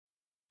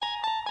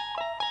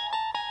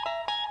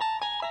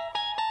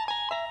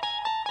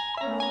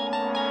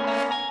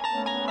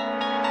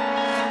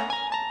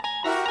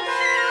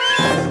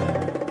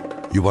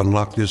You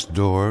unlock this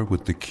door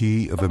with the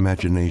key of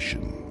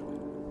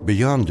imagination.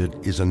 Beyond it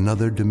is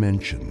another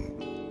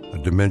dimension, a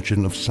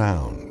dimension of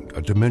sound,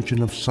 a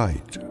dimension of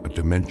sight, a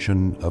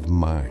dimension of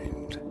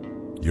mind.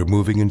 You're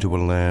moving into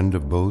a land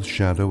of both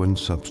shadow and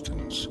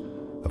substance,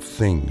 of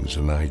things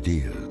and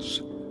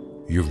ideas.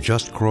 You've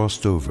just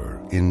crossed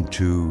over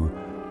into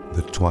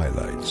the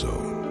Twilight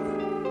Zone.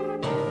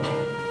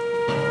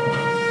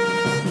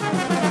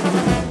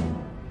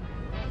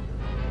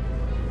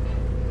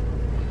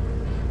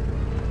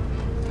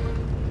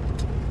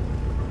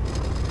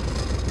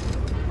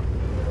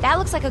 That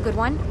looks like a good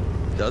one.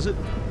 Does it?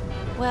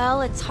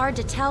 Well, it's hard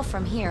to tell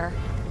from here.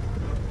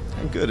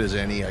 And good as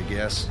any, I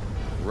guess.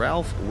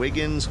 Ralph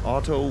Wiggins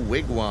Auto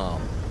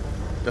Wigwam.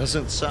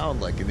 Doesn't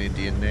sound like an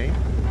Indian name.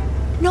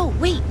 No,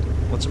 wait.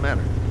 What's the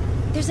matter?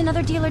 There's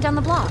another dealer down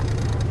the block.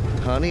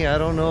 Honey, I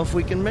don't know if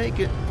we can make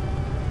it.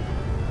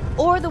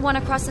 Or the one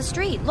across the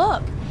street.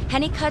 Look,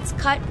 Hennicut's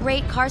Cut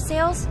Rate Car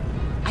Sales.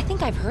 I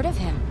think I've heard of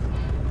him.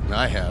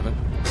 I haven't.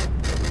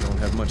 We don't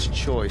have much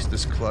choice.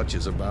 This clutch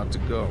is about to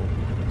go.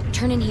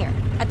 Turn in here,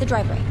 at the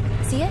driveway.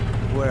 See it?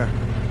 Where?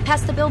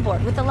 Past the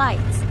billboard with the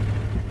lights.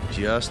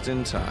 Just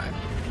in time.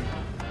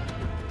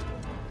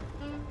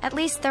 At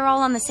least they're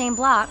all on the same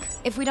block.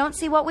 If we don't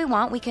see what we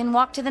want, we can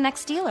walk to the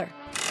next dealer.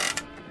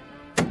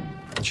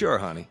 Sure,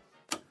 honey.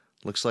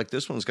 Looks like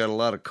this one's got a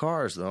lot of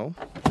cars, though.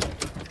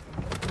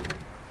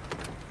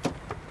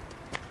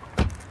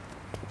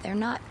 They're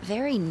not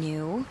very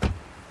new.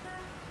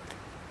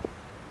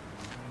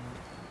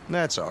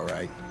 That's all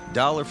right.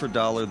 Dollar for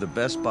dollar, the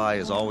best buy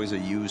is always a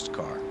used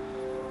car.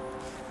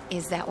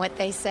 Is that what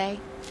they say?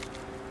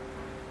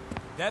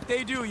 That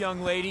they do,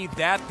 young lady.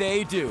 That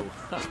they do.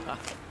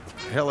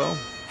 Hello.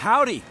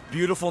 Howdy.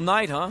 Beautiful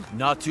night, huh?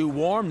 Not too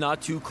warm,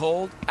 not too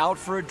cold. Out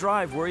for a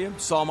drive, were you?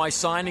 Saw my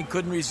sign and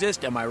couldn't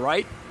resist, am I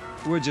right?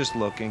 We're just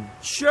looking.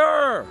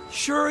 Sure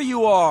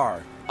you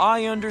are.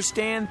 I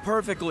understand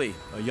perfectly.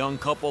 A young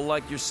couple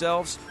like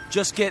yourselves.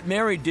 Just get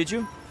married, did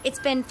you? It's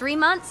been 3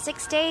 months,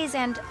 6 days,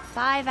 and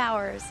 5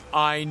 hours.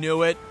 I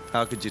knew it.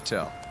 How could you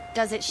tell?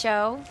 Does it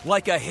show?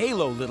 Like a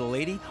halo, little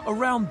lady,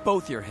 around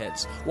both your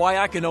heads. Why,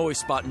 I can always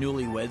spot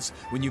newlyweds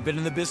when you've been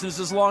in the business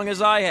as long as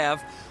I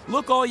have.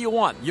 Look all you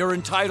want. You're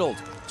entitled.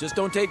 Just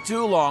don't take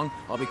too long.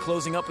 I'll be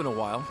closing up in a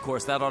while. Of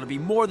course, that ought to be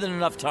more than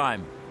enough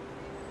time.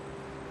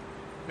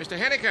 Mr.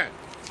 Henniker!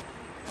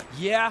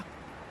 Yeah?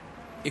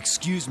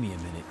 Excuse me a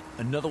minute.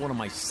 Another one of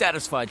my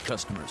satisfied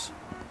customers.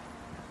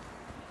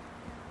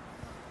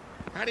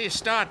 How do you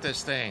start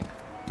this thing?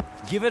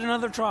 Give it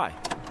another try.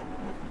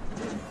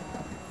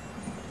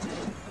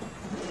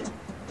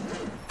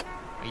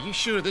 Are you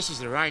sure this is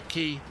the right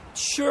key?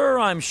 Sure,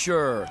 I'm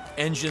sure.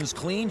 Engine's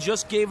clean,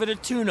 just gave it a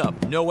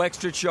tune-up. No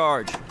extra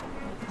charge.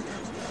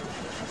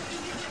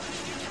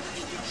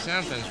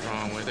 Something's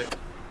wrong with it.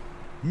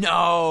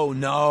 No.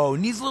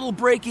 Needs a little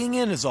breaking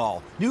in is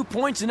all. New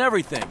points and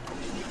everything.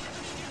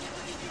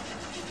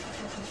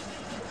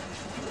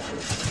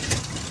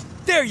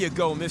 There you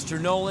go, Mr.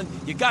 Nolan.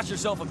 You got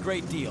yourself a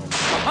great deal.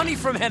 Honey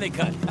from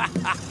Hennicut.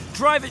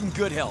 Drive it in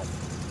good health.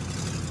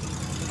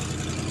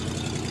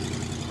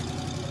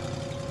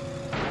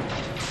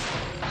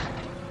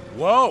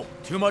 Whoa,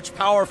 too much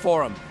power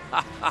for him.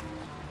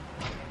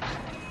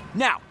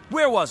 Now,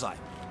 where was I?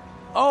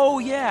 Oh,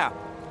 yeah.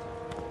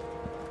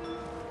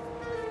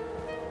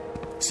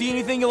 See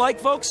anything you like,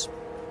 folks?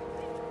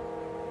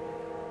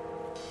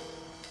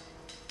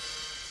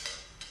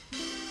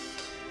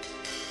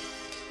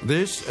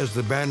 This, as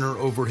the banner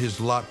over his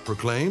lot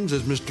proclaims,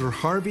 is Mr.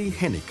 Harvey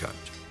Hennicut,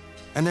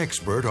 an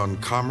expert on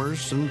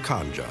commerce and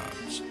con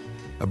jobs.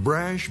 A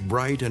brash,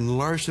 bright, and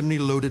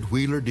larceny-loaded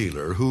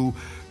wheeler-dealer who,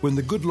 when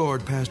the good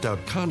Lord passed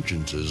out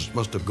consciences,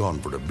 must have gone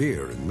for a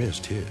beer and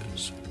missed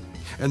his.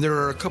 And there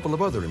are a couple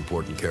of other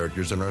important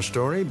characters in our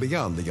story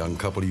beyond the young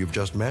couple you've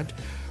just met.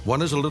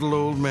 One is a little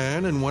old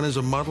man and one is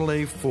a Model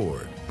A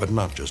Ford. But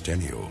not just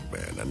any old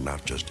man and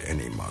not just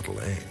any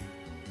Model A.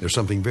 There's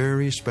something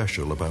very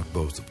special about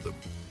both of them.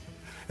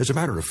 As a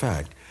matter of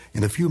fact,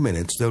 in a few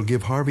minutes they'll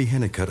give Harvey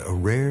Hennicut a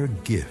rare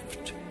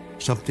gift,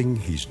 something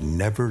he's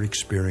never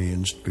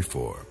experienced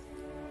before.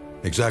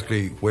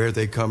 Exactly where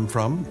they come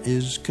from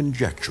is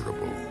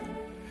conjecturable.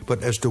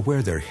 But as to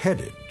where they're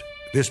headed,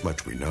 this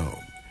much we know.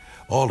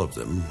 All of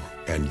them,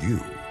 and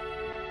you,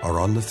 are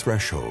on the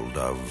threshold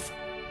of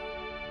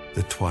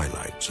the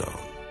Twilight Zone.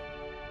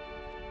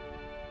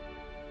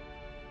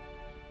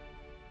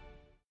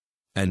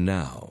 And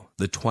now,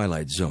 The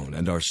Twilight Zone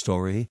and our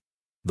story,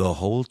 The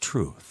Whole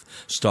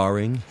Truth,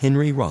 starring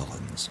Henry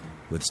Rollins,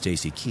 with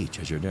Stacy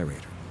Keach as your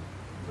narrator.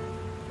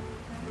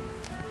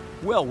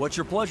 Well, what's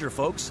your pleasure,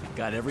 folks?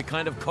 Got every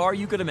kind of car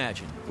you could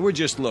imagine. We're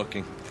just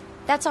looking.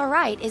 That's all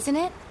right, isn't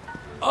it?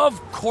 Of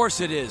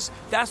course it is.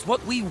 That's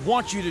what we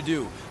want you to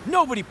do.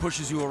 Nobody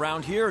pushes you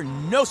around here.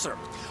 No, sir.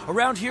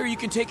 Around here, you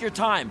can take your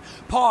time.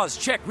 Pause,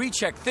 check,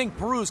 recheck, think,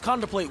 peruse,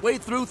 contemplate,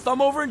 wade through,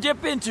 thumb over, and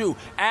dip into.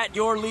 At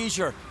your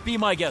leisure. Be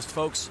my guest,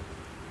 folks.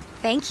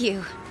 Thank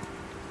you.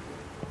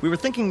 We were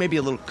thinking maybe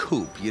a little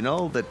coupe,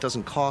 that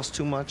doesn't cost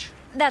too much.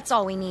 That's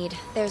all we need.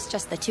 There's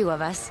just the two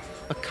of us.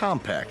 A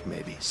compact,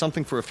 maybe.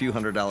 Something for a few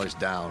 $100s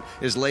down.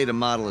 As late a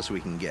model as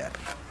we can get.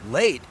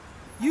 Late?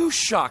 You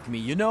shock me,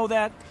 you know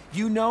that?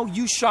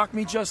 You shocked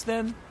me just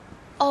then?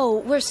 Oh,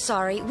 we're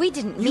sorry. We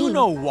didn't mean... You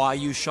know why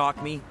you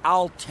shocked me.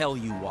 I'll tell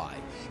you why.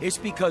 It's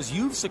because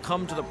you've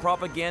succumbed to the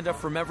propaganda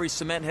from every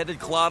cement-headed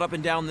clod up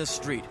and down this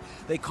street.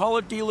 They call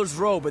it Dealer's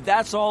Row, but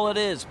that's all it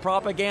is,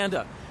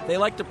 propaganda. They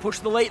like to push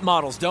the late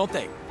models, don't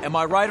they? Am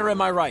I right or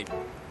am I right?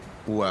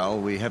 Well,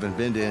 we haven't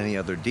been to any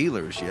other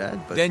dealers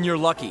yet, but... Then you're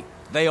lucky.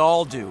 They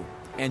all do.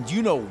 And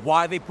you know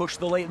why they push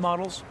the late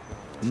models?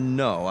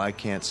 No, I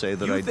can't say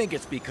that You think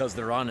it's because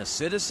they're honest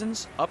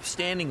citizens?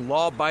 Upstanding,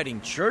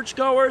 law-abiding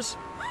churchgoers?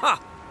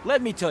 Ha!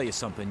 Let me tell you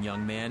something,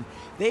 young man.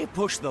 They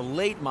push the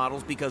late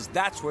models because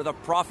that's where the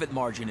profit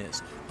margin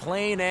is.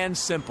 Plain and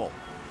simple.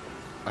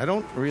 I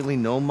don't really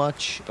know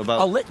much about...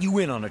 I'll let you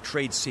in on a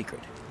trade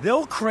secret.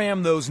 They'll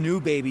cram those new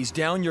babies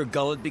down your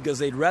gullet because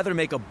they'd rather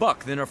make a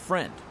buck than a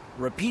friend.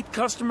 Repeat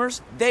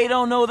customers, they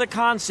don't know the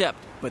concept,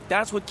 but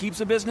that's what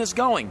keeps a business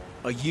going.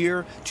 A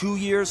year, 2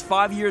 years,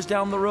 5 years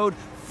down the road,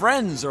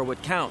 friends are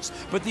what counts.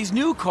 But these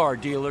new car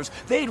dealers,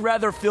 they'd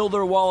rather fill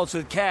their wallets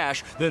with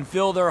cash than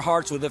fill their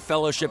hearts with the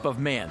fellowship of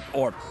man,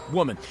 or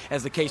woman,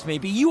 as the case may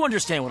be. You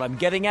understand what I'm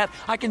getting at?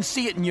 I can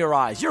see it in your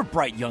eyes. You're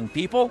bright young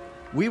people.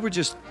 We were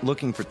just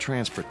looking for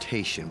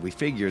transportation. We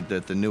figured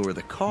that the newer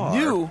the car...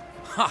 New?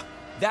 Ha!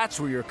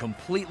 That's where you're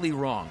completely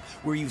wrong,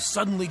 where you've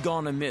suddenly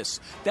gone amiss.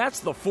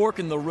 That's the fork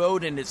in the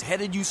road and it's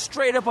headed you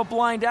straight up a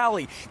blind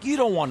alley. You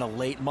don't want a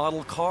late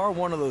model car,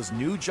 one of those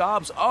new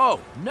jobs.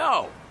 Oh,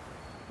 no.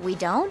 We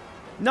don't?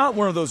 Not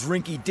one of those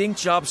rinky-dink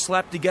jobs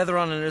slapped together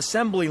on an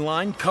assembly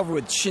line, covered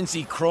with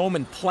chintzy chrome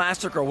and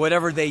plastic or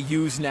whatever they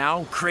use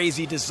now.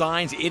 Crazy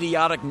designs,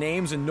 idiotic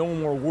names, and no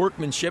more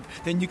workmanship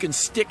than you can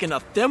stick in a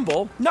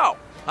thimble. No.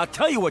 I'll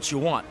tell you what you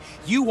want.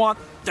 You want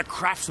the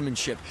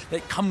craftsmanship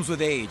that comes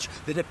with age,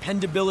 the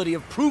dependability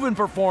of proven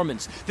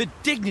performance, the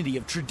dignity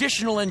of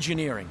traditional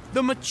engineering,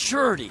 the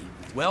maturity.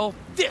 Well,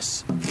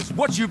 this is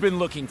what you've been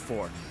looking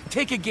for.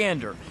 Take a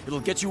gander. It'll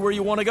get you where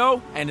you want to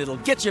go, and it'll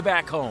get you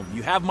back home.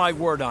 You have my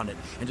word on it.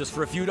 And just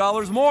for a few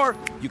dollars more,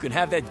 you can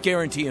have that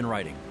guarantee in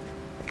writing.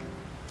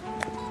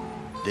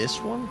 This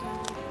one?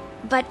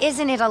 But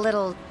isn't it a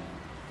little...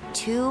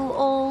 too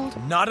old?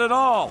 Not at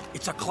all.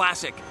 It's a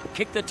classic.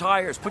 Kick the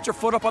tires, put your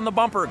foot up on the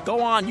bumper.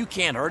 Go on, you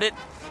can't hurt it.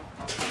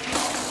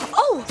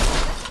 Oh!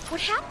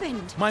 What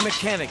happened? My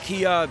mechanic,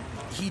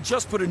 he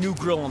just put a new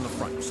grille on the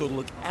front, so it'll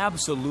look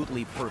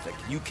absolutely perfect.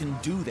 You can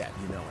do that,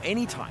 you know,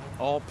 anytime.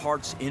 All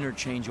parts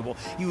interchangeable.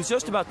 He was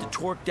just about to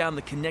torque down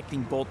the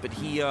connecting bolt, but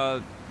he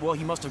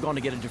must have gone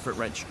to get a different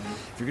wrench.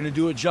 If you're gonna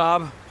do a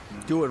job,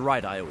 do it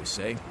right, I always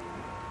say.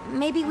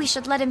 Maybe we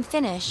should let him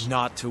finish.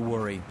 Not to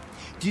worry.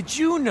 Did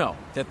you know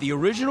that the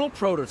original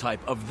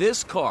prototype of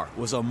this car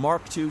was a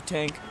Mark II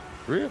tank?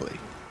 Really?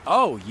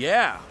 Oh,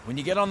 yeah. When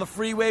you get on the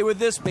freeway with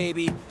this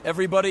baby,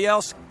 everybody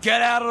else,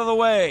 get out of the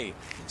way.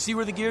 See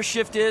where the gear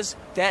shift is?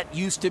 That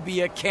used to be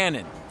a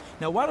cannon.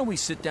 Now, why don't we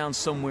sit down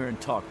somewhere and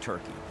talk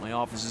turkey? My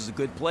office is a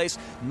good place,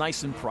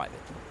 nice and private.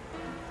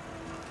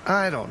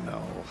 I don't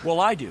know. Well,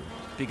 I do,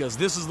 because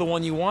this is the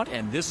one you want,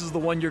 and this is the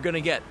one you're going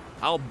to get.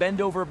 I'll bend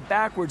over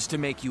backwards to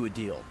make you a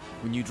deal.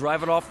 When you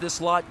drive it off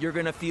this lot, you're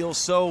going to feel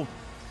so...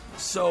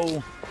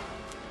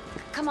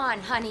 Come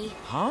on, honey.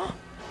 Huh?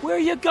 Where are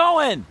you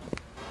going?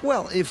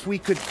 Well, if we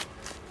could...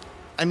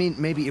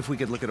 maybe if we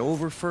could look it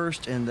over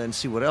first and then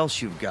see what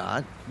else you've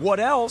got. What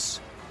else?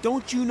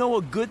 Don't you know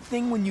a good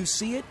thing when you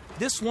see it?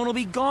 This one will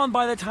be gone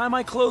by the time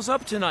I close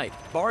up tonight.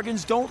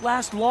 Bargains don't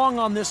last long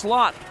on this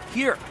lot.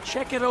 Here,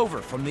 check it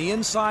over from the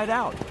inside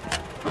out.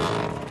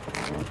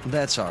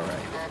 That's all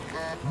right.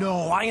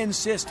 No, I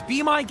insist.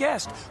 Be my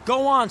guest.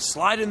 Go on,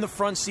 slide in the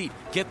front seat.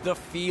 Get the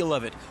feel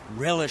of it.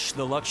 Relish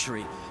the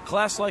luxury.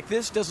 Class like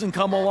this doesn't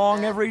come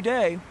along every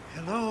day.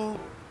 Hello?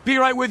 Be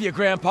right with you,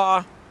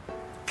 Grandpa.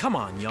 Come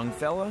on, young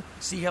fella.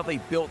 See how they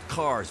built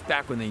cars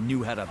back when they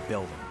knew how to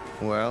build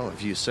them. Well,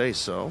 if you say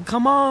so.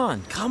 Come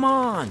on, come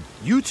on.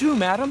 You too,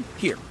 madam.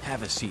 Here,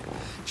 have a seat.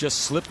 Just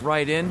slip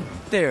right in.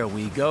 There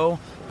we go.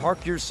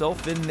 Park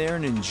yourself in there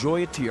and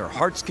enjoy it to your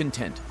heart's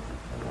content.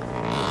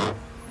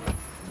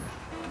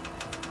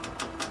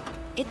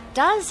 It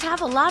does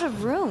have a lot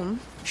of room.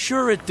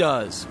 Sure it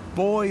does.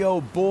 Boy,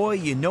 oh boy,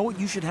 you know what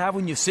you should have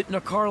when you sit in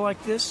a car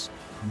like this?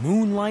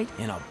 Moonlight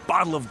and a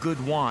bottle of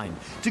good wine.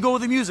 To go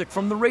with the music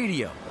from the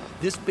radio.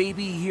 This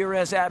baby here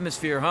has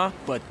atmosphere, huh?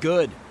 But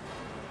good.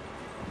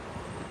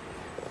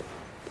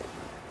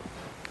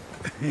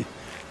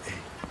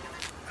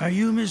 Are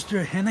you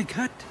Mr.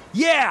 Hennicutt?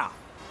 Yeah!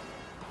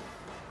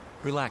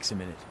 Relax a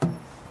minute.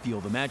 Feel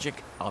the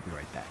magic. I'll be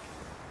right back.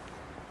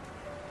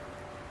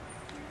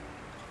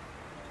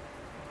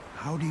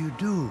 How do you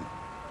do?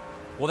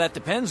 Well, that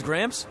depends,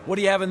 Gramps. What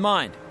do you have in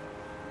mind?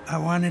 I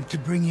wanted to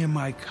bring you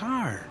my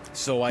car.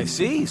 So I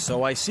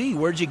see.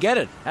 Where'd you get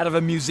it? Out of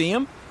a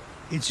museum?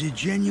 It's a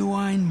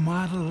genuine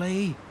Model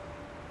A,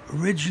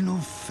 original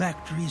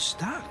factory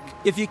stock.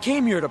 If you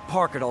came here to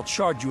park it, I'll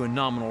charge you a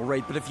nominal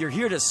rate, but if you're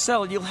here to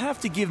sell it, you'll have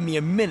to give me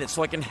a minute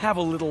so I can have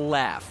a little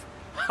laugh.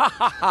 Ha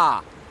ha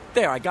ha!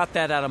 There, I got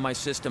that out of my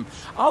system.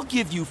 I'll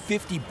give you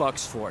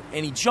 $50 for it.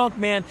 Any junk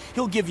man,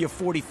 he'll give you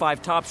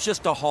 45 tops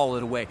just to haul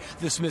it away.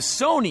 The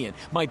Smithsonian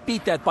might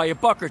beat that by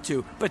 $1 or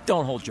 $2, but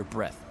don't hold your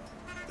breath.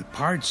 The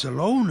parts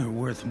alone are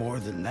worth more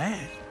than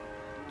that.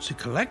 It's a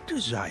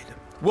collector's item.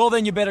 Well,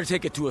 then you better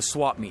take it to a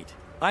swap meet.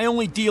 I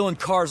only deal in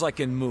cars I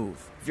can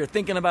move. If you're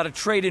thinking about a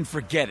trade-in,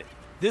 forget it.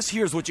 This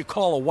here's what you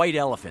call a white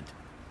elephant.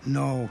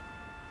 No,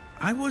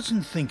 I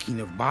wasn't thinking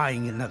of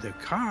buying another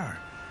car.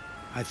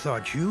 I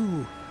thought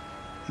you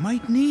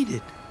might need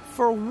it.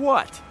 For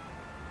what?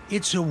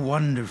 It's a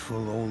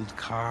wonderful old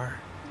car.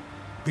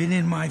 Been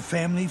in my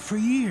family for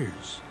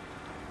years.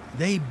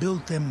 They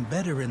built them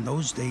better in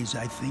those days,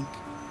 I think.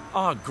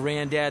 Ah,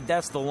 Granddad,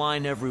 that's the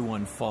line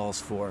everyone falls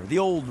for. The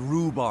old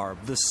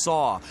rhubarb, the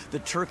saw, the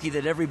turkey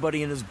that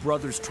everybody and his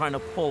brother's trying to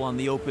pull on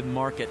the open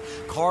market.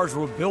 Cars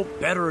were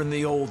built better in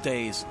the old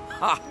days.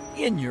 Ha!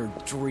 In your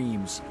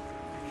dreams.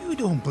 You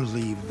don't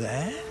believe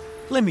that?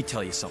 Let me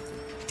tell you something.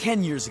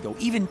 10 years ago,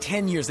 even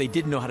 10 years, they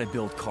didn't know how to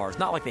build cars.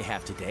 Not like they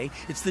have today.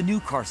 It's the new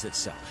cars that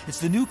sell. It's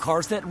the new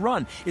cars that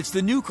run. It's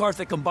the new cars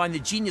that combine the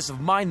genius of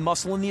mind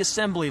muscle and the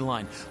assembly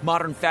line.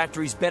 Modern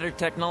factories, better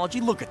technology.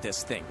 Look at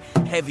this thing.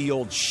 Heavy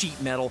old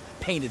sheet metal,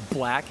 painted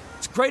black.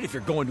 It's great if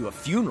you're going to a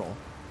funeral.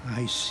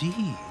 I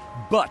see.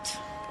 But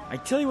I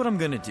tell you what I'm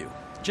going to do.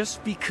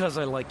 Just because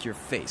I like your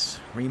face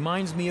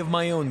reminds me of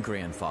my own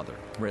grandfather,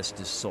 rest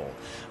his soul.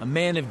 A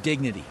man of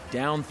dignity,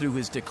 down through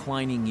his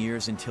declining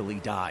years until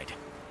he died.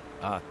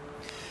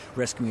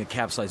 Rescuing a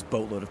capsized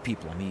boatload of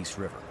people on the East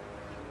River.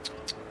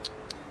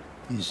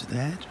 Is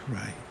that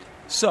right?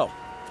 So,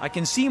 I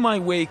can see my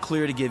way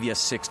clear to give you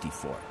 $60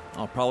 for it.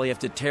 I'll probably have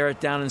to tear it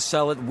down and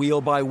sell it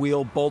wheel by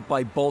wheel, bolt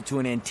by bolt to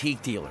an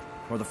antique dealer,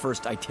 or the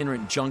first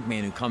itinerant junk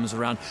man who comes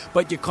around,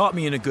 but you caught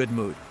me in a good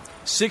mood.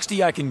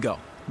 $60 I can go,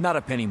 not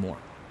a penny more.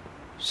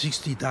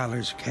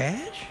 $60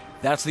 cash?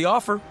 That's the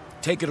offer.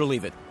 Take it or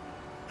leave it.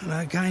 Well,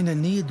 I kinda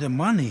need the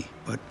money,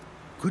 but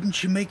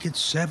couldn't you make it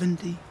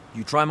 70?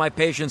 You try my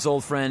patience,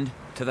 old friend,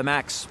 to the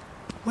max.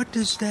 What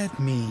does that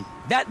mean?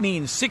 That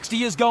means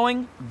 60 is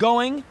going,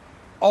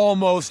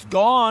 almost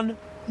gone.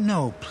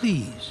 No,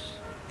 please.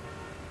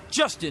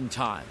 Just in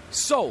time.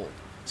 Sold.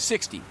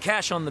 60,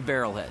 cash on the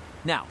barrelhead.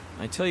 Now,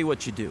 I tell you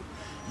what you do.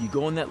 You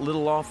go in that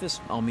little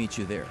office, I'll meet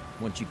you there.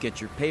 Once you get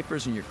your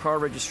papers and your car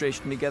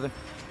registration together.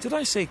 Did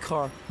I say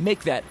car?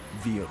 Make that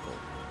vehicle.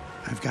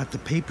 I've got the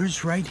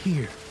papers right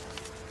here.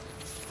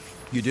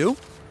 You do?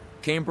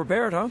 Came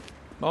prepared, huh?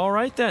 All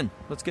right, then.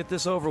 Let's get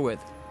this over with.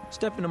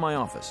 Step into my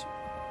office.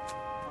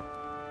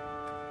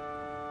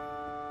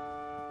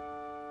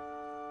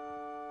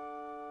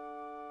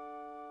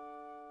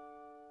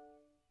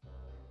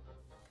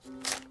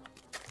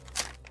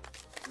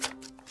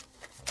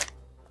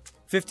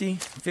 $50,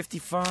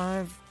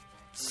 $55,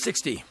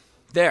 $60.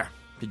 There.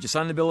 Did you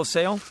sign the bill of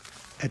sale?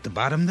 At the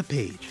bottom of the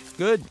page.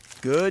 Good,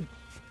 good.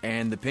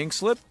 And the pink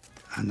slip?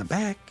 On the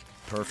back.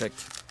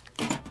 Perfect.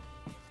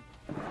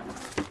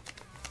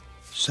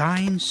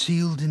 Signed,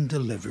 sealed, and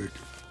delivered.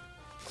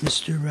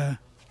 Mr.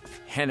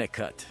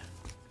 Hennicut.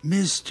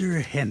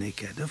 Mr.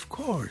 Hennicut, of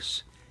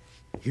course.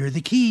 Here are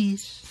the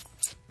keys.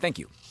 Thank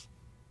you.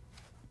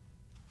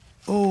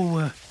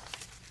 Oh,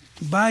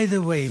 by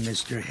the way,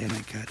 Mr.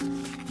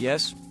 Hennicut.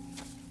 Yes?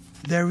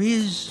 There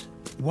is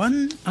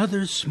one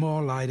other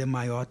small item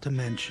I ought to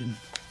mention,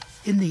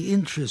 in the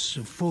interests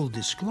of full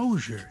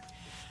disclosure.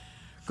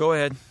 Go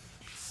ahead.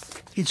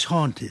 It's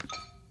haunted.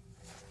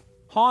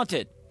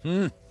 Haunted?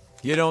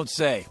 You don't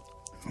say.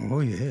 Oh,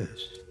 yes.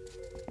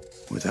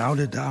 Without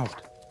a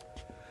doubt.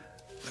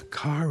 The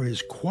car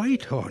is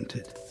quite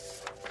haunted.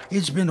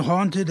 It's been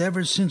haunted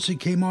ever since it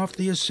came off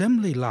the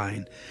assembly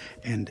line,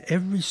 and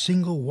every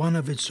single one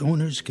of its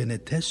owners can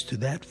attest to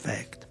that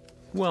fact.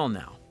 Well,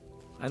 now,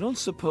 I don't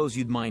suppose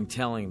you'd mind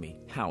telling me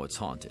how it's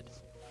haunted.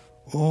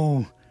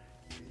 Oh,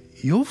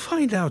 you'll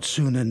find out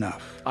soon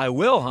enough. I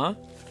will, huh?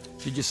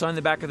 Did you sign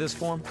the back of this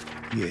form?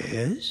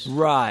 Yes?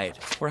 Right.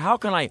 Or how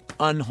can I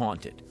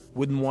unhaunt it?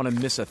 Wouldn't want to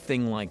miss a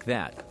thing like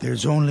that.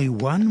 There's only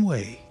one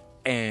way.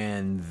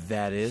 And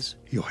that is?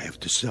 You'll have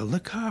to sell the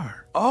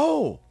car.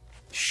 Oh,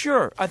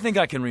 sure. I think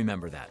I can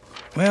remember that.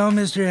 Well,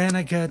 Mr.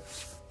 Hennicut,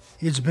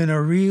 it's been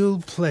a real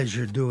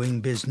pleasure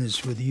doing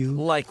business with you.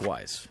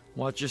 Likewise.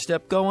 Watch your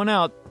step going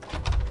out.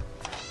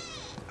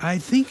 I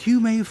think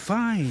you may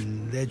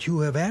find that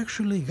you have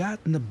actually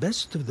gotten the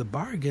best of the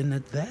bargain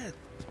at that.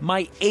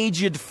 My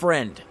aged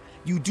friend,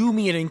 you do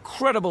me an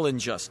incredible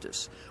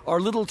injustice. Our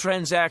little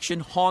transaction,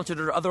 haunted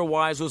or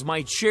otherwise, was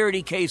my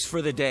charity case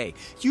for the day.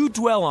 You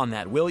dwell on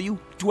that, will you?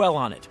 Dwell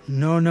on it.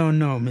 No,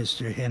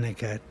 Mr.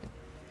 Hennicut.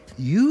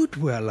 You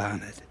dwell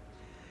on it.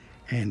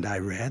 And I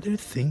rather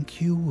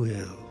think you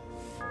will.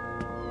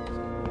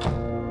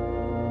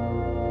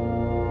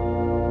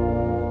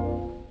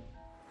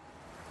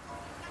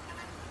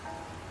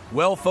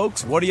 Well,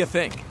 folks, what do you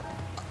think?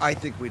 I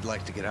think we'd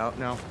like to get out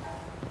now.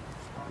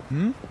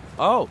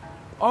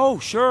 Oh,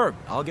 sure.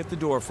 I'll get the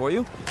door for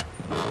you.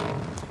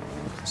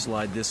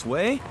 Slide this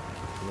way.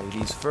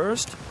 Ladies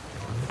first.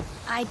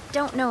 I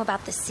don't know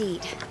about the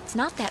seat. It's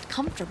not that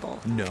comfortable.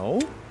 No?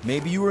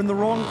 Maybe you were in the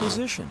wrong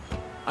position.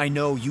 I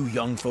know you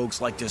young folks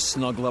like to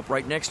snuggle up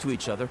right next to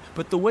each other,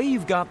 but the way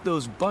you've got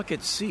those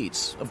bucket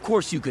seats, of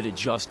course you could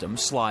adjust them,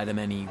 slide them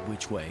any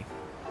which way.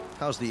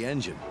 How's the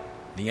engine?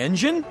 The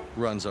engine?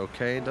 Runs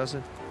okay, does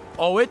it?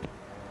 Oh, it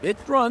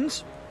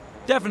runs.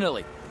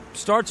 Definitely.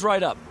 Starts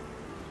right up.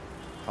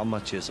 How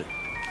much is it?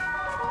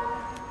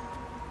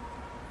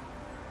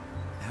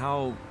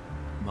 How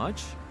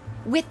much?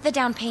 With the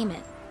down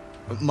payment.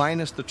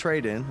 Minus the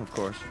trade-in, of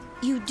course.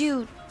 You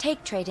do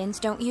take trade-ins,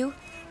 don't you?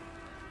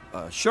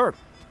 Sure.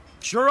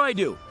 Sure I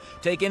do.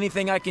 Take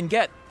anything I can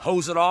get,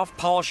 hose it off,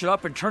 polish it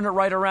up, and turn it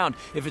right around.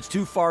 If it's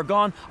too far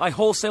gone, I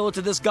wholesale it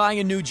to this guy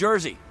in New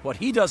Jersey. What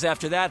he does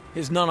after that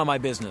is none of my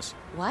business.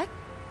 What?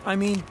 I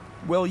mean,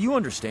 well, you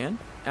understand.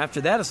 After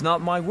that, it's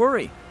not my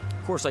worry.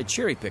 Of course, I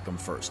cherry pick them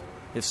first.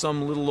 If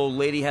some little old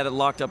lady had it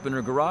locked up in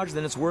her garage,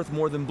 then it's worth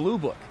more than Blue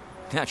Book.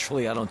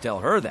 Naturally, I don't tell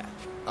her that.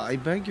 I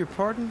beg your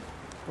pardon?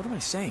 What am I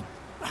saying?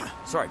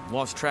 Sorry,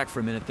 lost track for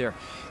a minute there.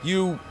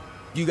 You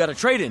got a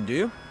trade-in, do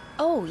you?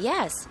 Oh,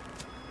 yes.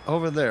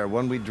 Over there,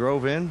 when we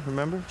drove in,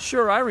 remember?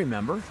 Sure, I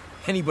remember.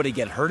 Anybody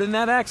get hurt in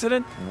that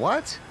accident?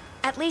 What?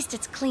 At least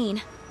it's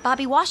clean.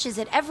 Bobby washes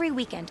it every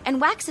weekend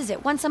and waxes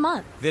it once a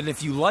month. Then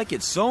if you like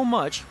it so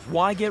much,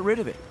 why get rid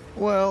of it?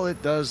 Well,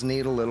 it does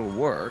need a little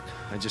work.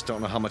 I just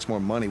don't know how much more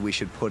money we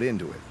should put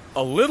into it.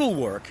 A little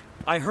work?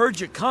 I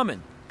heard you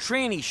coming.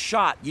 Tranny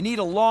shot. You need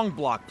a long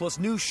block plus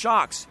new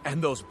shocks.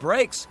 And those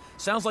brakes.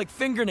 Sounds like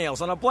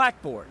fingernails on a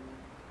blackboard.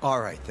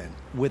 All right, then.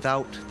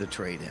 Without the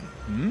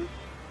trade-in.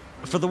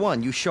 For the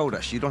one you showed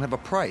us, you don't have a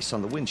price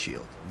on the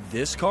windshield.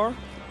 This car?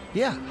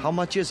 Yeah, how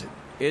much is it?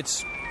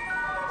 It's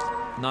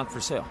not for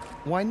sale.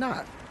 Why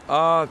not?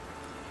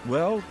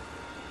 Well,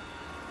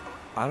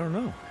 I don't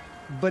know.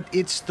 But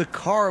it's the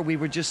car we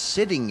were just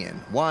sitting in.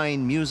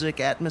 Wine,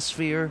 music,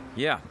 atmosphere.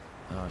 Yeah,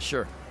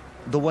 sure.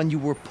 The one you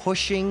were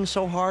pushing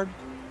so hard?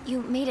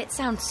 You made it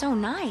sound so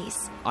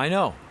nice. I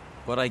know,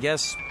 but I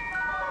guess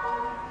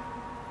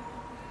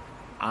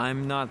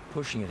I'm not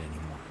pushing it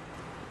anymore.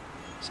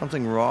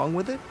 Something wrong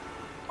with it?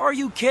 Are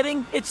you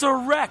kidding? It's a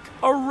wreck,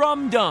 a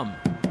rum-dum.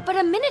 But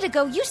a minute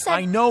ago you said...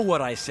 I know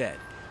what I said,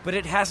 but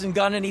it hasn't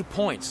got any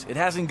points. It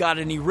hasn't got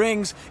any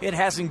rings. It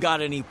hasn't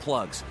got any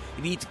plugs.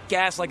 It eats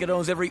gas like it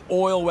owns every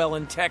oil well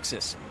in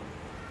Texas.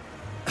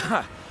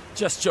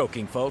 Just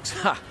joking, folks.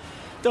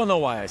 Don't know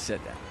why I said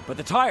that. But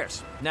the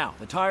tires. Now,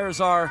 the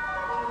tires are...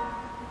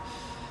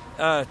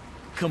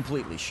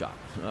 completely shot.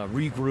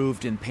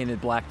 Regrooved and painted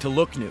black to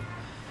look new.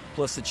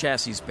 Plus the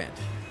chassis bent.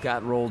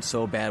 Got rolled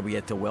so bad we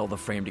had to weld the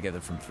frame together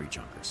from 3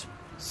 junkers.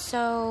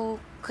 So,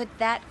 could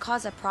that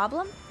cause a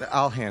problem?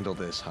 I'll handle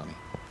this, honey.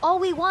 All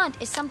we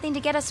want is something to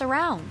get us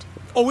around.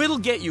 Oh, it'll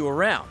get you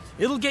around.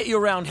 It'll get you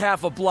around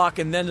half a block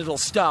and then it'll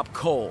stop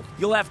cold.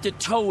 You'll have to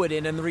tow it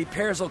in and the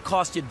repairs will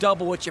cost you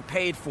double what you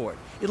paid for it.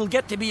 It'll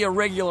get to be a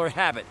regular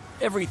habit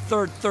every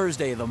 3rd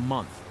Thursday of the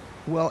month.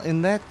 Well,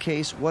 in that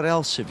case, what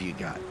else have you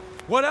got?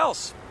 What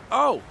else?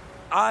 Oh,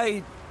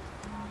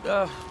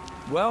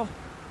 well...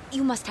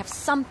 You must have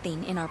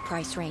something in our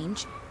price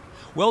range.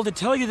 Well, to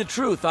tell you the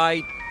truth,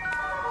 I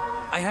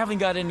haven't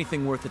got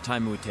anything worth the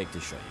time it would take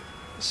to show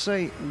you.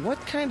 Say, what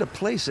kind of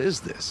place is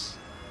this?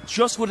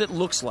 Just what it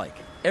looks like.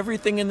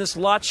 Everything in this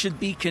lot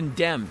should be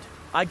condemned.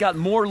 I got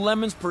more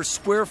lemons per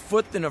square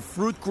foot than a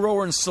fruit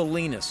grower in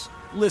Salinas.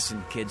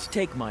 Listen, kids,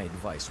 take my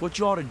advice. What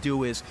you ought to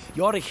do is,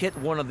 you ought to hit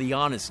one of the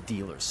honest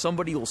dealers,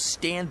 somebody who'll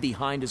stand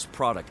behind his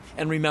product.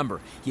 And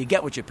remember, you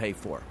get what you pay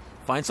for.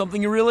 Find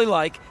something you really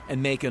like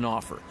and make an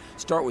offer.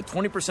 Start with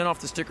 20%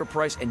 off the sticker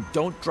price and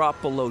don't drop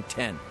below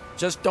 10.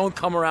 Just don't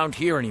come around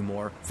here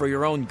anymore for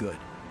your own good.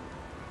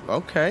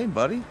 Okay,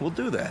 buddy, we'll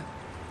do that.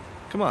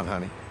 Come on,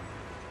 honey.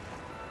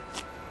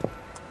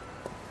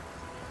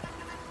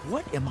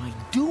 What am I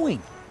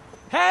doing?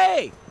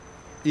 Hey!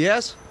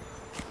 Yes?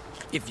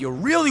 If you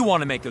really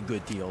want to make a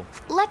good deal...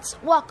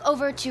 Let's walk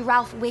over to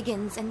Ralph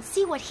Wiggins and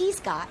see what he's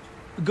got.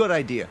 Good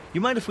idea.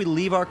 You mind if we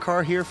leave our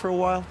car here for a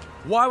while?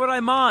 Why would I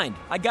mind?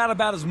 I got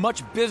about as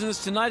much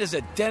business tonight as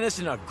a dentist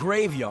in a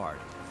graveyard.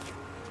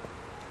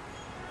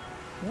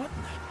 What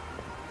in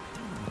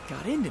the...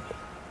 got into me?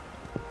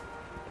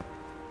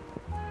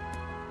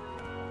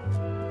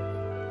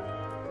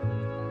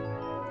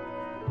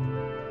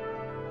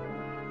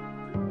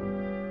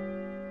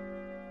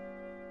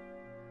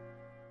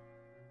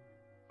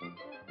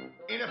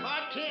 And if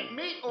I can't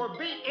meet or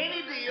beat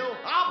any deal,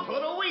 I'll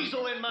put a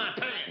weasel in my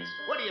pants.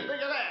 What do you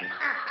think of that?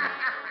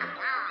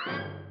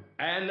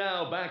 And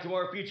now back to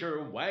our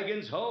feature,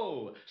 Wagons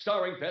Ho,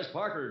 starring Fess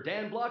Parker,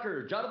 Dan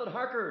Blocker, Jonathan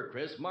Harker,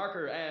 Chris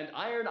Marker, and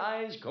Iron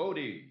Eyes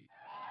Cody.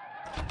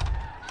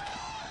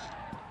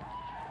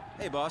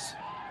 Hey, boss.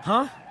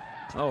 Huh?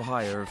 Oh,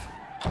 hi, Irv.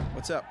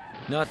 What's up?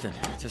 Nothing.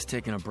 Just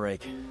taking a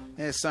break.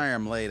 Hey, sorry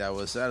I'm late. I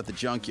was out at the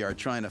junkyard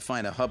trying to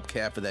find a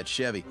hubcap for that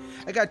Chevy.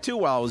 I got 2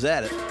 while I was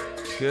at it.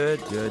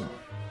 Good.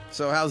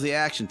 So how's the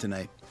action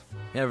tonight?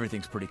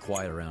 Everything's pretty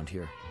quiet around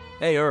here.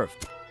 Hey, Irv.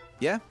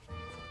 Yeah?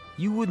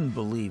 You wouldn't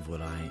believe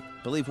what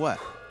Believe what?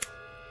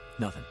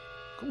 Nothing.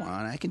 Go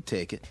on, I can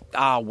take it.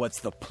 Ah, what's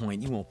the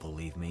point? You won't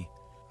believe me.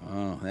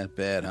 Oh, that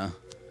bad, huh?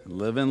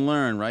 Live and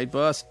learn, right,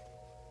 boss?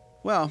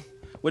 Well,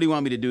 what do you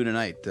want me to do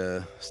tonight?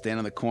 Stand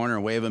on the corner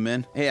and wave him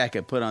in? Hey, I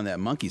could put on that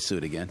monkey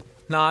suit again.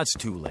 Nah, it's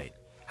too late.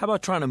 How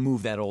about trying to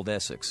move that old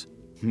Essex?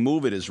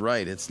 Move it is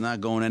right. It's not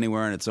going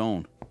anywhere on its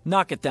own.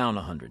 Knock it down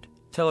 100.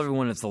 Tell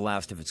everyone it's the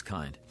last of its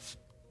kind.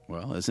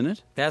 Well, isn't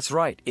it? That's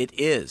right, it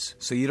is,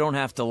 so you don't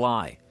have to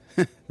lie.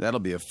 That'll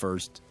be a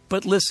first.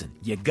 But listen,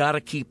 you gotta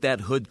keep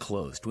that hood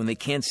closed. When they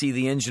can't see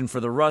the engine for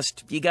the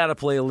rust, you gotta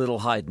play a little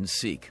hide and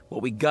seek.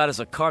 What we got is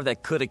a car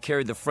that could have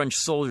carried the French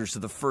soldiers to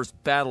the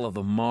first battle of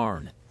the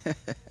Marne.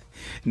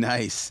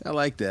 Nice. I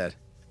like that.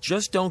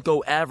 Just don't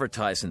go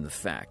advertising the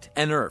fact.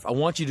 And Irv, I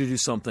want you to do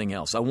something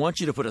else. I want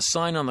you to put a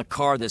sign on the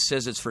car that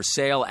says it's for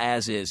sale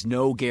as is,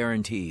 no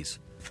guarantees.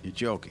 You're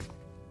joking.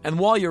 And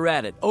while you're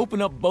at it,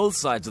 open up both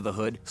sides of the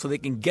hood so they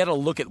can get a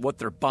look at what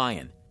they're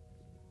buying.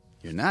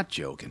 You're not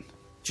joking.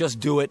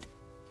 Just do it.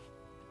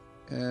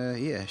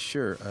 Yeah,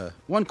 sure.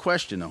 One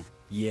question, though.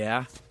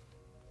 Yeah?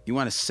 You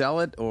want to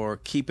sell it or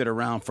keep it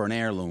around for an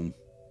heirloom?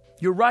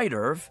 You're right,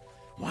 Irv.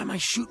 Why am I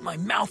shooting my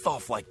mouth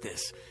off like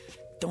this?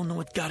 Don't know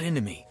what got into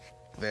me.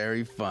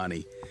 Very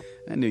funny.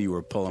 I knew you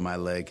were pulling my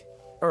leg.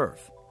 Irv,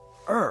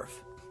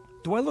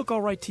 do I look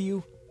all right to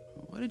you?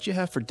 What did you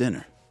have for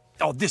dinner?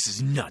 Oh, this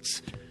is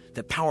nuts.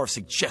 The power of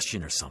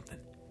suggestion or something.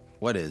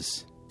 What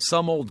is?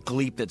 Some old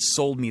gleep that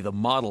sold me the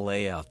Model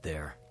A out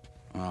there.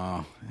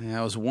 Oh,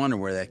 yeah, I was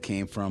wondering where that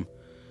came from.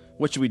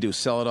 What should we do,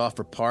 sell it off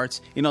for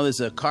parts? You know,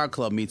 there's a car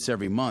club meets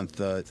every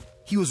month.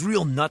 He was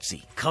real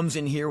nutsy. Comes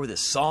in here with a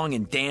song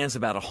and dance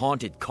about a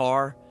haunted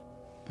car.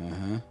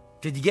 Uh-huh.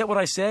 Did you get what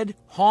I said?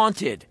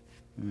 Haunted.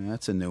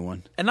 That's a new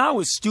one. And I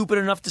was stupid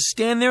enough to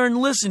stand there and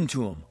listen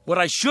to him. What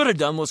I should have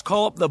done was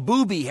call up the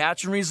booby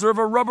hatch and reserve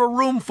a rubber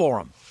room for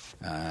him.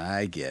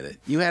 I get it.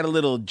 You had a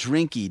little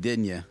drinky,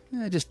 didn't you?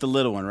 Just a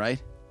little one,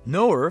 right?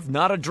 No, Irv,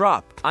 not a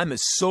drop. I'm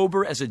as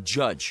sober as a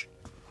judge.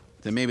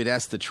 Then maybe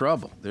that's the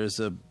trouble. There's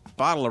a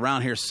bottle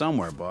around here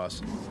somewhere,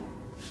 boss.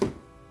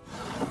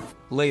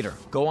 Later.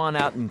 Go on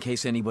out in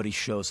case anybody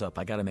shows up.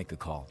 I gotta make a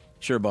call.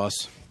 Sure,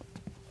 boss.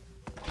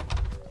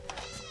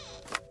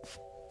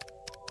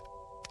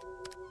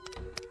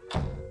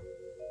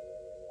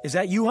 Is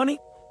that you, honey?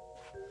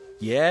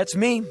 Yeah, it's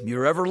me.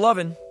 You're ever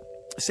loving.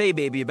 Say,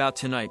 baby, about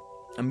tonight.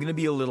 I'm gonna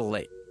be a little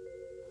late.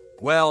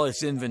 Well,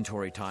 it's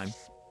inventory time.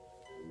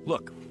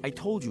 Look, I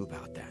told you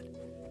about that.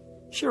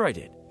 Sure I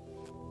did.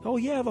 Oh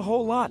yeah, the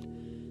whole lot.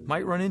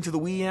 Might run into the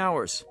wee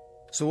hours.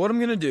 So what I'm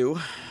gonna do,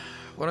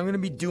 what I'm gonna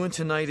be doing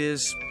tonight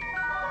is,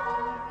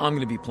 I'm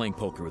gonna be playing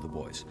poker with the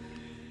boys.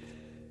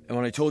 And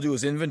when I told you it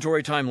was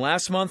inventory time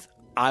last month,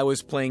 I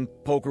was playing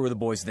poker with the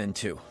boys then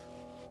too.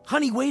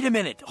 Honey, wait a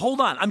minute.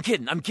 Hold on. I'm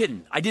kidding.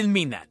 I didn't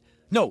mean that.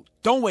 No,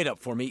 don't wait up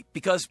for me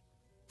because,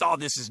 oh,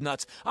 this is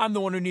nuts. I'm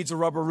the one who needs a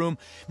rubber room.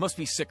 Must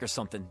be sick or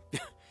something.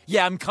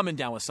 Yeah, I'm coming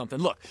down with something.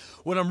 Look,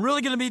 what I'm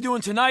really going to be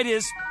doing tonight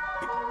is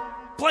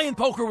playing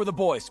poker with the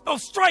boys. Oh,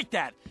 strike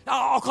that.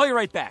 I'll call you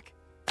right back.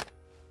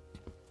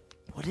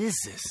 What is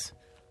this?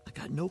 I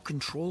got no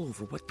control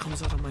over what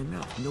comes out of my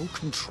mouth. No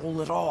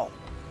control at all.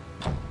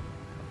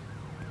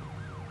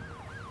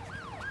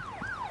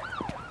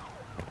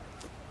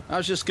 I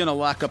was just gonna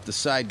lock up the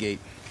side gate.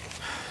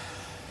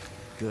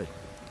 Good.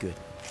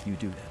 You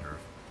do that, Irv.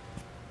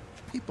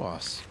 Hey,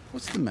 boss,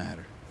 what's the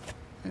matter?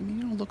 I mean,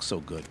 you don't look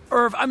so good.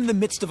 Irv, I'm in the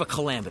midst of a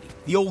calamity.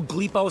 The old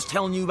gleep I was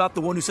telling you about,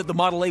 the one who said the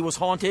Model A was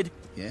haunted?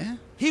 Yeah?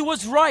 He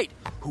was right.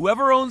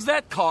 Whoever owns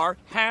that car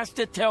has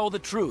to tell the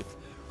truth.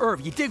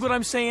 Irv, you dig what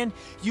I'm saying?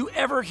 You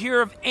ever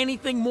hear of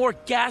anything more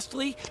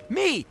ghastly?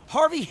 Me,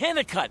 Harvey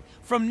Hennicutt.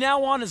 From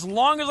now on, as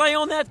long as I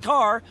own that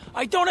car,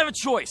 I don't have a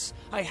choice.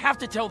 I have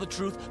to tell the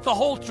truth, the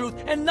whole truth,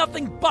 and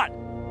nothing but.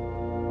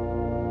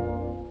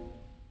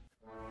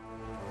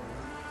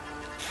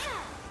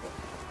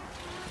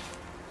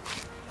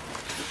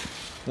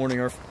 Morning,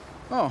 Irv.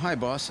 Oh, hi,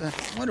 boss.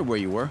 Wondered where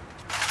you were.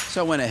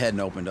 So I went ahead and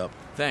opened up.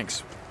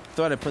 Thanks.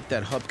 Thought I'd put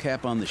that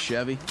hubcap on the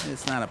Chevy.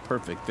 It's not a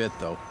perfect fit,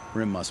 though.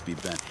 Rim must be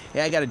bent.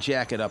 Yeah, I gotta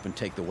jack it up and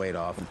take the weight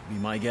off. Be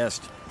my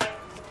guest.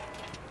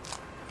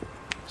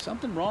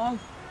 Something wrong?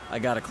 I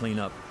gotta clean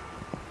up.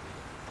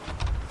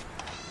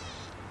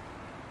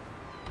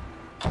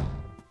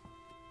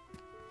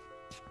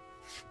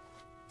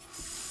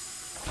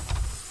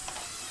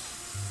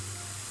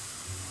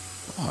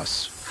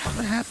 Boss,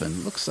 what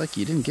happened? Looks like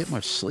you didn't get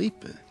much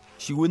sleep.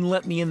 She wouldn't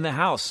let me in the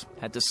house.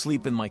 Had to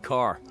sleep in my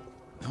car.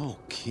 No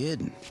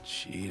kidding.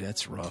 Gee,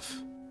 that's rough.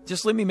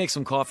 Just let me make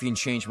some coffee and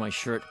change my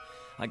shirt.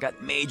 I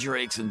got major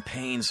aches and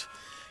pains.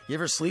 You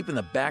ever sleep in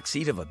the back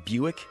seat of a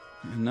Buick?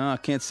 No, I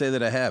can't say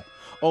that I have.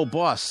 Oh,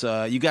 boss,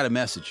 you got a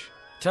message.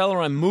 Tell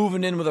her I'm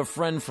moving in with a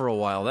friend for a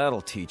while.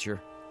 That'll teach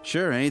her.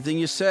 Sure, anything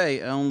you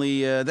say,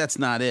 only that's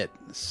not it.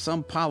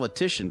 Some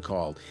politician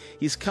called.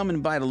 He's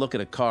coming by to look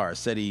at a car.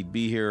 Said he'd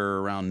be here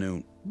around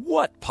noon.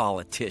 What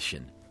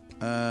politician?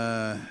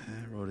 I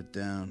wrote it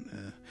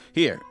down.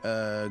 Here,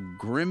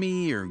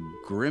 Grimmy or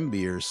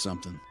Grimby or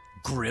something.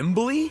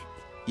 Grimbley?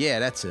 Yeah,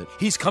 that's it.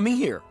 He's coming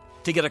here.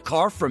 To get a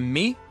car from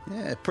me?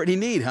 Yeah, pretty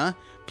neat, huh?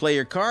 Play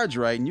your cards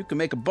right and you can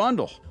make a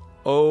bundle.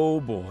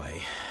 Oh,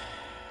 boy.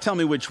 Tell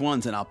me which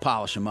ones and I'll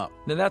polish them up.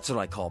 Now that's what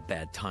I call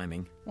bad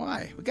timing.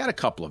 Why? We got a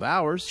couple of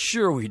hours.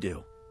 Sure we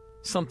do.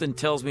 Something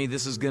tells me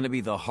this is going to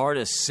be the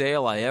hardest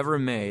sale I ever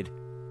made.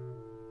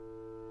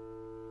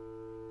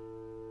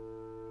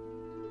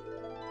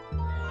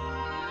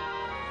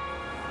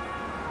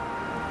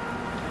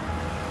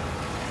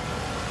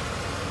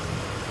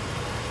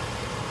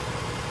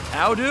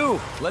 How do?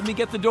 Let me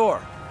get the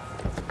door.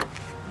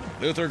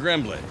 Luther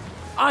Grimbley.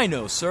 I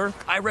know, sir.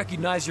 I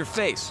recognize your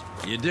face.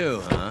 You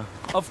do, huh?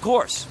 Of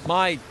course.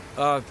 My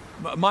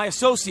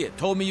associate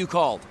told me you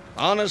called.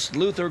 Honest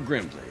Luther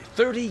Grimbley.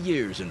 30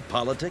 years in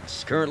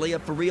politics, currently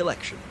up for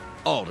re-election.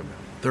 Alderman,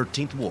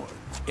 13th Ward.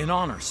 In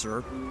honor,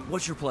 sir.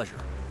 What's your pleasure?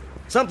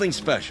 Something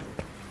special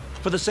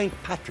for the St.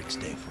 Patrick's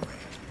Day parade.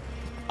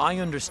 I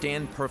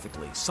understand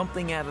perfectly.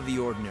 Something out of the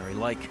ordinary,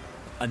 like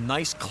a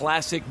nice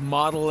classic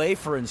Model A,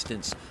 for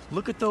instance.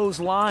 Look at those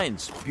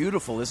lines.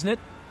 Beautiful, isn't it?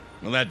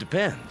 Well, that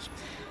depends.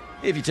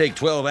 If you take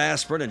 12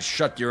 aspirin and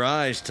shut your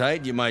eyes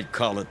tight, you might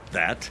call it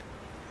that.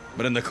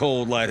 But in the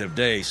cold light of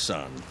day,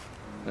 son,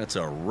 that's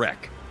a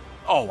wreck.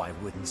 Oh, I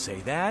wouldn't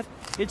say that.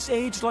 It's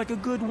aged like a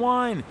good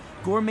wine.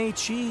 Gourmet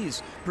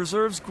cheese.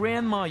 Preserves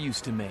Grandma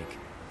used to make.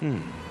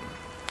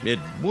 It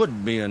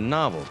would be a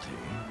novelty.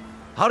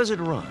 How does it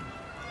run?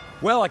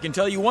 Well, I can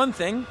tell you one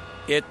thing.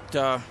 It...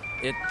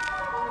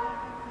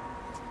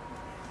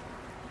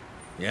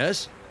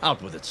 Yes?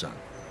 Out with it, son.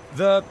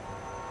 The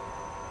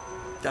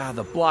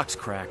block's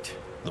cracked.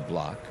 The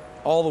block?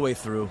 All the way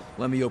through.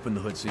 Let me open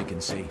the hood so you can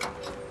see.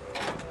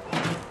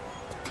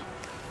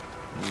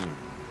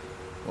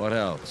 What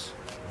else?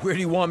 Where do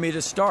you want me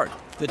to start?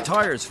 The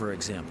tires, for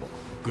example.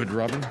 Good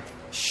rubber?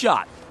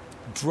 Shot.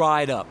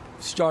 Dried up.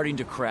 Starting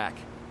to crack.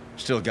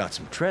 Still got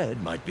some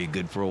tread. Might be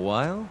good for a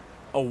while.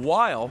 A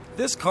while?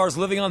 This car's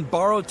living on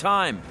borrowed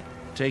time.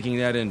 Taking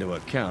that into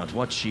account,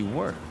 what's she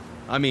worth?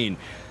 I mean,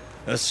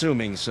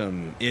 assuming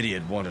some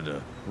idiot wanted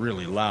a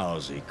really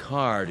lousy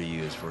car to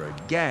use for a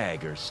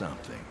gag or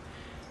something.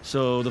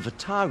 So the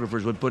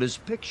photographers would put his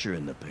picture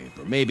in the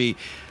paper. Maybe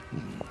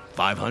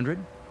 500?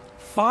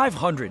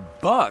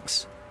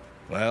 $500?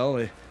 Well,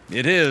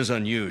 it is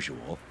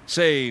unusual.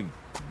 Say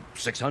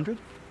 600?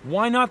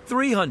 Why not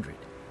 300?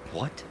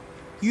 What?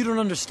 You don't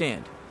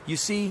understand. You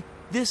see,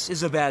 this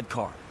is a bad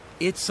car.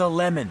 It's a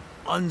lemon,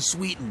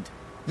 unsweetened.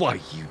 Why,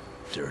 you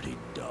dirty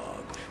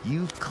dog.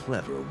 You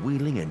clever,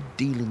 wheeling and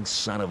dealing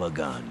son of a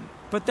gun.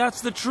 But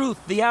that's the truth,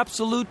 the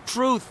absolute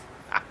truth.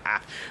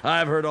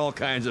 I've heard all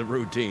kinds of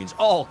routines,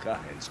 all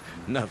kinds.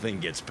 Nothing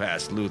gets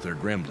past Luther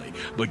Grimbley.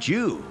 But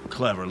you,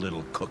 clever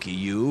little cookie,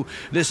 you,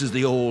 this is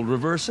the old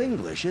reverse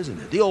English,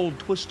 isn't it? The old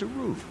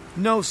twisteroo.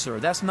 No, sir,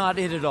 that's not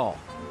it at all.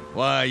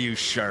 Why, you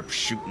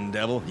sharp-shooting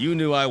devil, you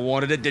knew I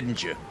wanted it,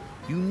 didn't you?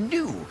 You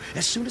knew,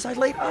 as soon as I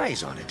laid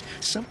eyes on it,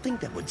 something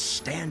that would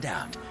stand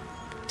out.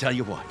 Tell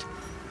you what,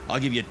 I'll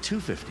give you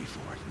 $250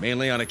 for it,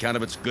 mainly on account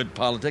of its good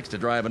politics to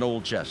drive an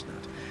old chestnut.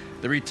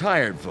 The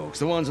retired folks,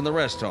 the ones in the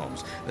rest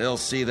homes, they'll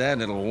see that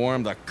and it'll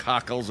warm the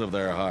cockles of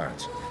their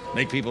hearts.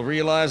 Make people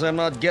realize I'm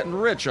not getting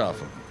rich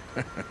off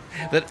them.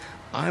 That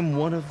I'm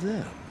one of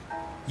them.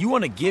 You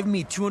want to give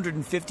me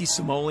 250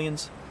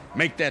 simoleons?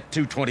 Make that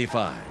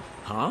 225.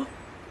 Huh?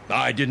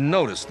 I didn't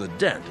notice the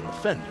dent in the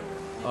fender.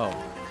 Oh.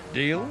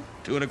 Deal?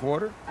 2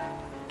 1/4?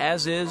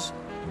 As is,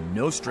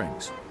 no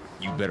strings.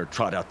 You better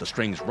trot out the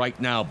strings right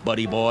now,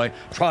 buddy boy.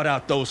 Trot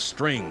out those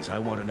strings. I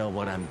want to know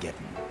what I'm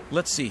getting.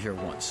 Let's see here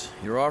once.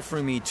 You're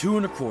offering me 2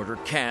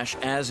 1/4 cash,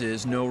 as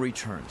is, no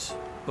returns.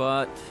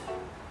 But...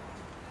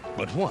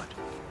 But what?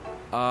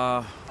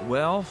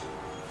 Well...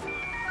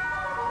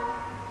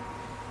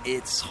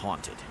 It's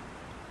haunted.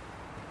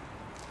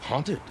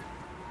 Haunted?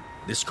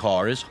 This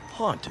car is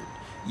haunted?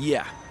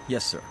 Yeah.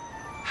 Yes, sir.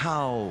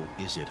 How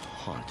is it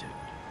haunted?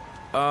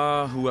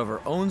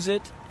 Whoever owns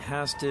it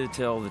has to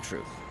tell the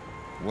truth.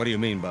 What do you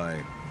mean by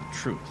the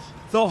truth?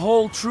 The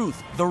whole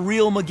truth, the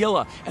real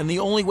Megillah. And the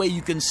only way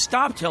you can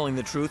stop telling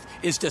the truth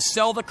is to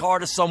sell the car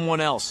to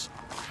someone else.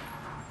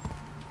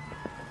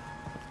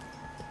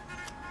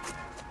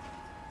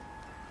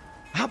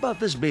 How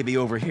about this baby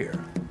over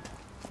here?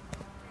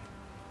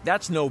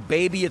 That's no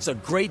baby, it's a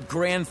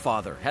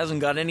great-grandfather.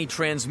 Hasn't got any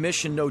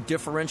transmission, no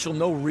differential,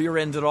 no rear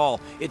end at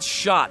all. It's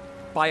shot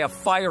by a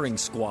firing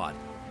squad.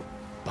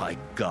 By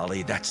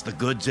golly, that's the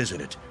goods,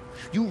 isn't it?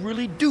 You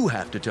really do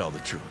have to tell the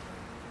truth.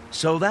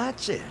 So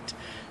that's it.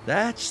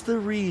 That's the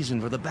reason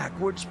for the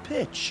backwards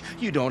pitch.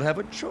 You don't have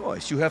a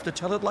choice. You have to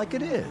tell it like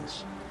it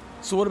is.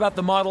 So what about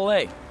the Model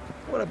A?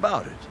 What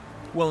about it?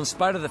 Well, in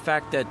spite of the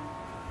fact that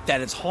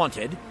it's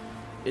haunted,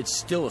 it's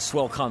still a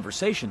swell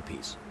conversation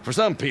piece. For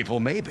some people,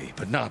 maybe,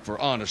 but not for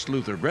honest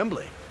Luther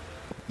Grimbley.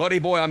 Buddy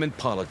boy, I'm in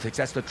politics.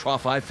 That's the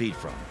trough I feed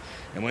from.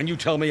 And when you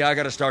tell me I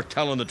gotta start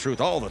telling the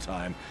truth all the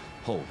time,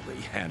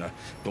 holy Hannah,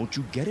 don't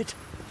you get it?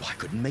 Well, I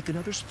couldn't make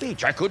another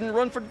speech. I couldn't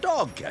run for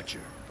dog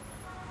catcher.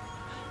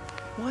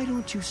 Why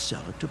don't you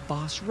sell it to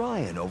Boss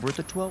Ryan over at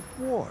the 12th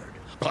Ward?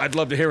 I'd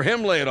love to hear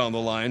him lay it on the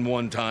line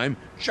one time.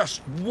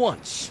 Just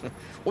once.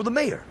 Or the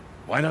mayor.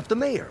 Why not the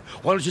mayor?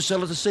 Why don't you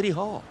sell it to City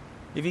Hall?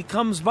 If he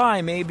comes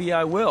by, maybe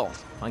I will.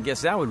 I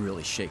guess that would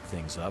really shake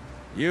things up.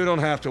 You don't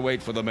have to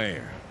wait for the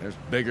mayor. There's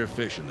bigger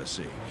fish in the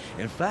sea.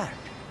 In fact,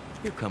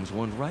 here comes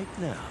one right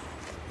now.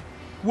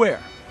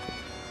 Where?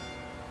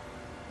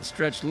 The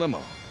stretch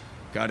limo.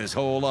 Got his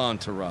whole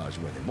entourage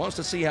with him. Wants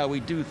to see how we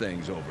do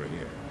things over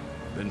here.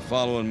 Been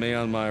following me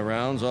on my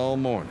rounds all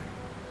morning.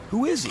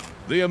 Who is he?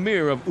 The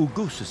Emir of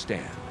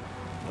Ugusistan.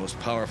 Most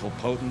powerful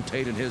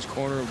potentate in his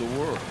corner of the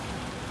world.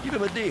 Give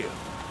him a deal.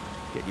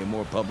 Get you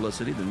more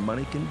publicity than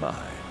money can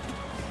buy.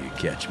 If you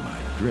catch my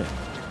drift.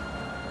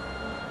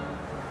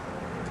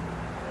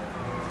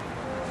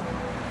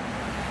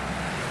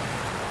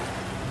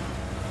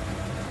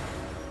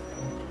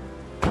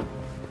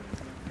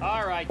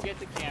 All right, get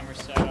the camera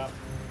set up.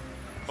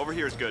 Over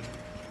here is good.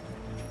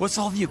 What's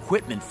all the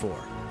equipment for?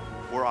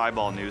 We're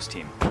Eyeball News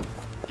Team.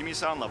 Give me a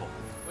sound level.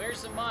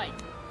 Where's the mic?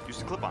 Use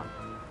the clip-on.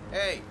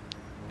 Hey,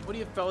 what do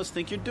you fellas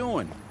think you're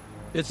doing?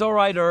 It's all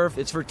right, Irv.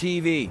 It's for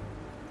TV.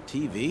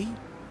 TV?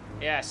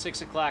 Yeah,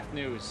 6 o'clock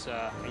news.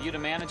 Are you the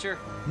manager?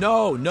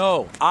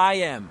 No, I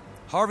am.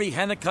 Harvey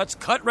Hennicut's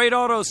cut rate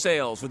auto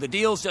sales, where the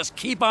deals just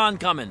keep on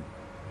coming.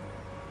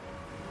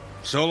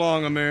 So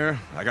long, Amir.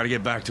 I gotta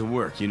get back to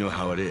work. You know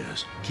how it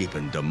is.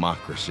 Keeping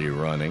democracy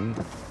running.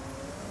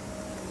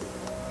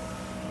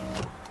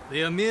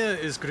 The Emir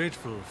is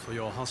grateful for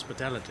your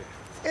hospitality.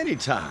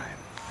 Anytime.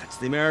 That's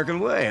the American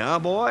way, huh,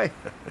 boy?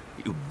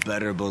 You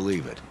better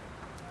believe it.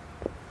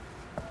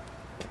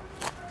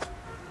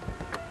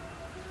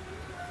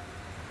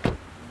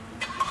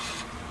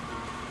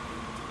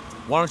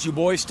 Why don't you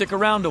boys stick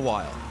around a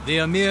while? The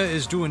Emir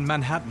is due in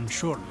Manhattan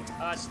shortly.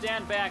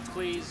 Stand back,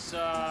 please.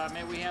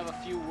 May we have a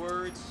few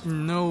words?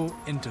 No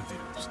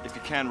interviews. If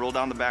you can, roll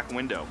down the back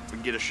window. We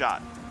can get a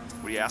shot.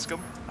 What do you ask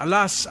him?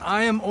 Alas,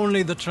 I am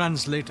only the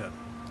translator.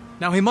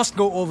 Now he must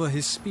go over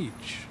his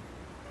speech.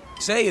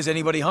 Say, is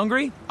anybody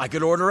hungry? I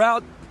could order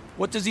out.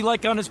 What does he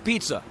like on his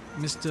pizza?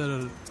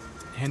 Mr.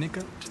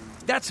 Hennicut?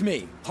 That's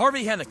me,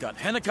 Harvey Hennicut.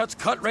 Hennicut's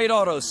cut rate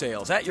auto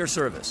sales, at your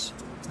service.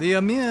 The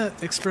Emir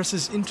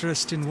expresses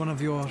interest in one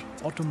of your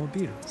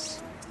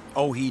automobiles.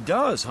 Oh, he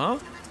does, huh?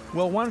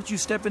 Well, why don't you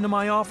step into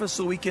my office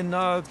so we can,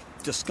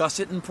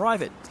 discuss it in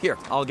private? Here,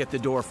 I'll get the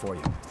door for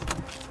you.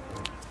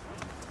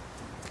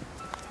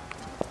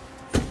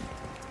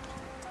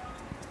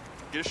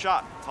 Get a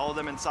shot. Follow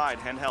them inside,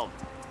 handheld.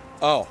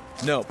 Oh,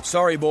 no.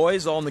 Sorry,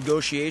 boys. All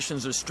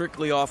negotiations are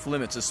strictly off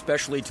limits,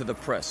 especially to the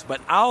press. But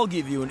I'll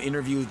give you an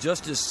interview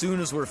just as soon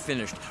as we're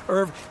finished.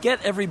 Irv,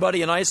 get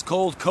everybody an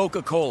ice-cold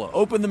Coca-Cola.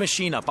 Open the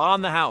machine up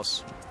on the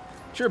house.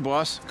 Sure,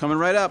 boss. Coming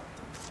right up.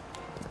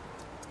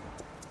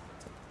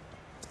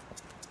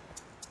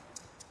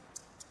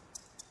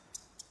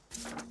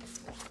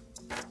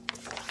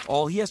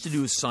 All he has to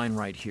do is sign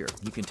right here.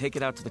 You can take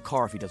it out to the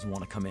car if he doesn't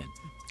want to come in.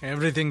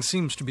 Everything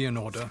seems to be in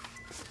order.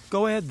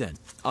 Go ahead, then.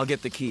 I'll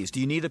get the keys. Do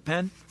you need a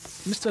pen?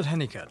 Mr.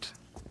 Hennicut.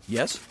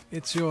 Yes?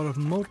 It's your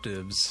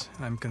motives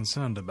I'm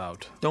concerned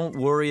about. Don't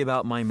worry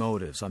about my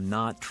motives. I'm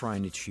not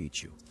trying to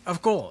cheat you.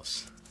 Of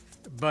course.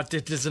 But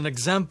it is an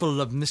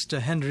example of Mr.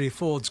 Henry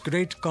Ford's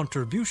great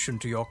contribution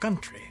to your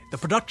country, the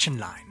production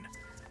line.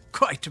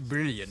 Quite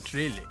brilliant,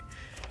 really.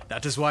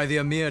 That is why the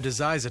Emir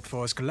desires it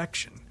for his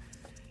collection.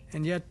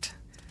 And yet,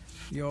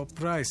 your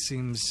price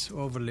seems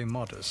overly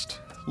modest.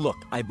 Look,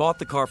 I bought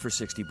the car for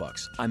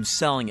 $60. I'm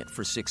selling it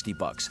for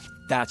 $60.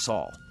 That's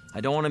all.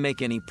 I don't want to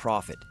make any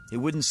profit. It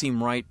wouldn't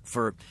seem right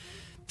for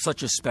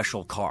such a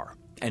special car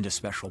and a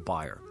special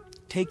buyer.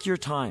 Take your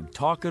time.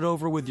 Talk it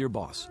over with your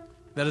boss.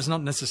 That is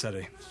not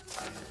necessary.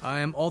 I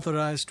am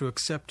authorized to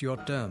accept your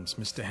terms,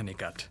 Mr.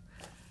 Hennicut.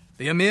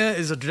 The Emir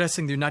is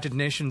addressing the United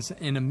Nations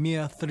in a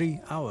mere 3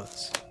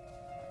 hours.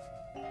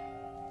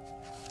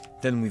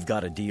 Then we've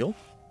got a deal?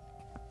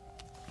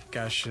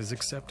 Cash is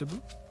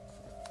acceptable?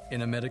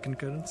 In American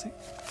currency?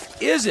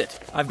 Is it?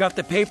 I've got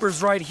the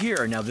papers right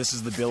here. Now, this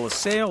is the bill of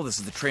sale, this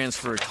is the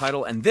transfer of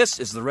title, and this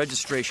is the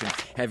registration.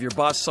 Have your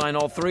boss sign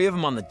all 3 of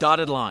them on the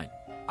dotted line.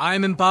 I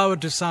am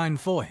empowered to sign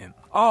for him.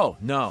 Oh,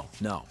 no.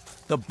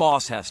 The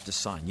boss has to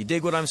sign. You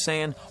dig what I'm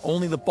saying?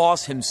 Only the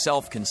boss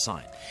himself can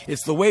sign.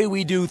 It's the way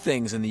we do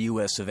things in the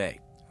U.S. of A.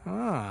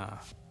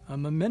 Ah, a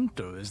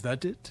memento, is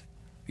that it?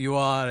 You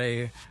are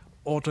a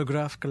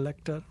autograph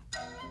collector?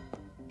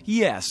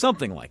 Yeah,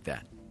 something like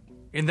that.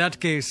 In that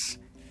case,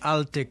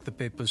 I'll take the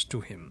papers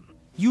to him.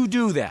 You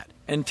do that,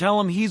 and tell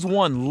him he's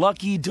one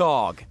lucky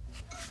dog.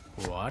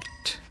 What?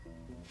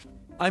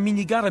 I mean,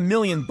 you got $1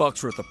 million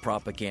worth of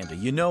propaganda.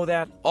 You know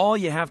that? All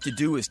you have to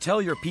do is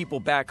tell your people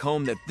back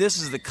home that this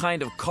is the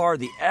kind of car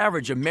the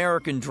average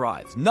American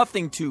drives.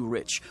 Nothing too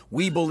rich.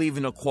 We believe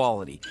in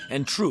equality.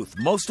 And truth.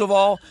 Most of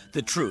all,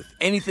 the truth.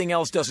 Anything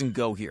else doesn't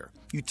go here.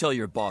 You tell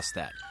your boss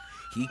that.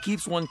 He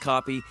keeps 1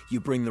 copy, you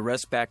bring the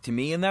rest back to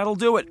me, and that'll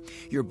do it.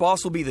 Your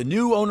boss will be the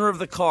new owner of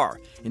the car.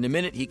 In a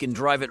minute, he can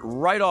drive it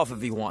right off if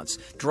he wants.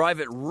 Drive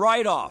it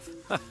right off.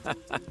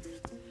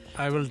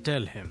 I will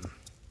tell him.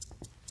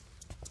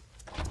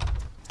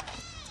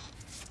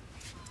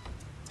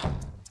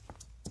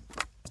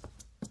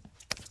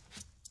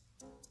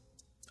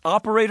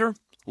 Operator,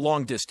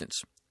 long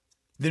distance.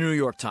 The New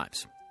York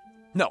Times.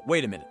 No,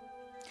 wait a minute.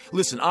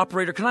 Listen,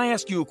 operator, can I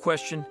ask you a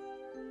question?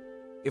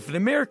 If an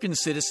American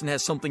citizen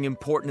has something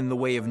important in the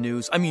way of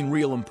news, I mean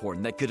real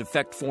important, that could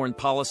affect foreign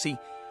policy,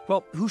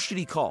 well, who should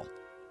he call?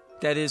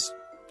 That is,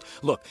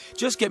 look,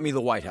 just get me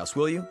the White House,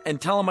 will you?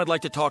 And tell him I'd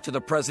like to talk to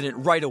the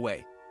president right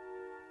away.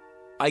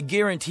 I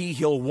guarantee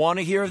he'll want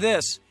to hear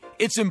this.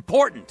 It's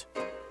important.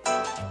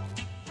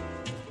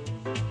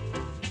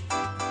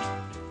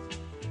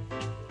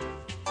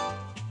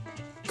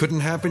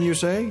 Couldn't happen, you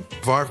say?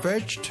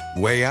 Far-fetched?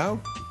 Way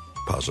out?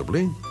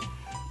 Possibly.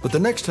 But the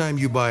next time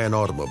you buy an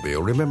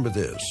automobile, remember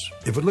this.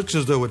 If it looks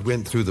as though it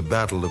went through the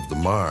Battle of the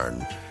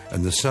Marne,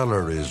 and the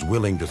seller is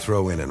willing to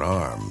throw in an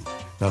arm,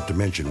 not to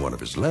mention one of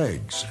his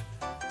legs,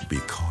 be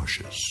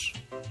cautious.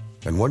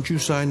 And once you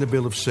sign the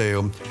bill of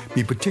sale,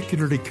 be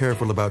particularly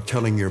careful about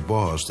telling your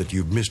boss that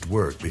you've missed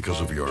work because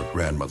of your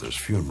grandmother's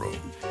funeral,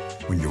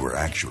 when you were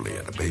actually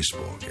at a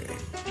baseball game,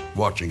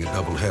 watching a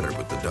doubleheader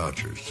with the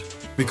Dodgers.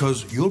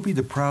 Because you'll be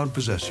the proud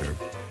possessor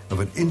of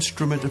an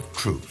instrument of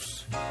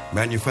truth,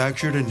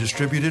 manufactured and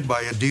distributed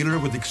by a dealer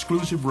with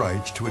exclusive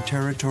rights to a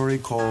territory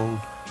called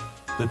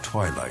the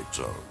Twilight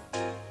Zone.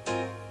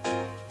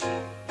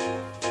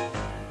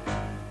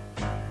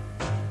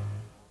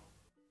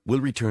 We'll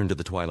return to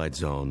the Twilight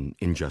Zone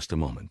in just a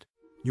moment.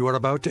 You are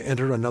about to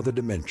enter another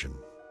dimension,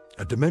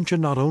 a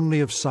dimension not only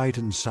of sight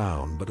and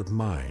sound, but of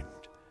mind,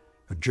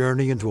 a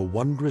journey into a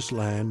wondrous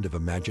land of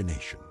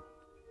imagination.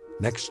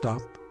 Next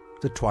stop,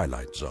 the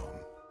Twilight Zone.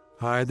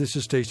 Hi, this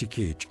is Stacy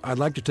Keach. I'd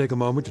like to take a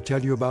moment to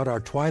tell you about our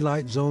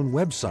Twilight Zone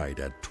website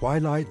at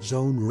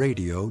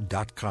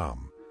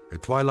twilightzoneradio.com.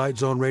 At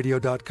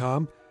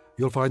twilightzoneradio.com,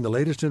 you'll find the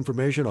latest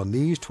information on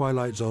these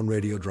Twilight Zone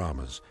radio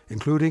dramas,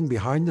 including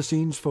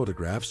behind-the-scenes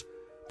photographs,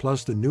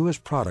 plus the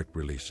newest product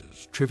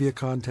releases, trivia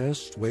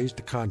contests, ways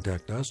to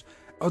contact us,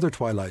 other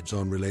Twilight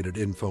Zone-related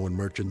info and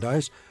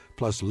merchandise,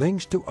 plus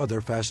links to other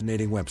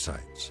fascinating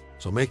websites.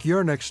 So make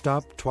your next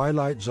stop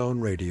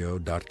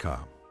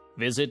twilightzoneradio.com.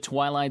 Visit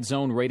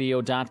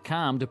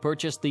twilightzoneradio.com to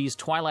purchase these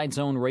Twilight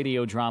Zone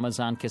radio dramas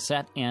on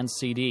cassette and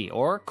CD,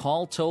 or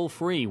call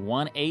toll-free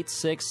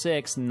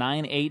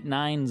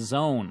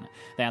 1-866-989-ZONE.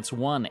 That's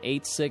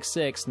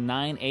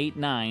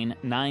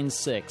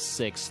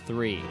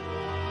 1-866-989-9663.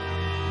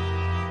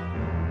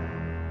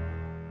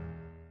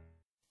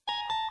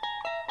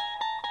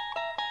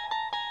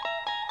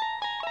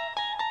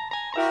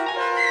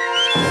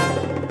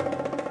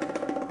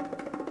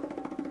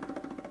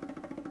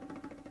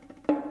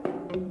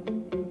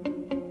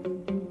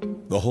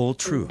 The Whole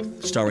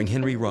Truth, starring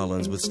Henry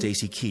Rollins with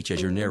Stacy Keach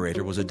as your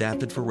narrator, was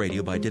adapted for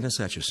radio by Dennis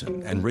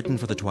Etchison and written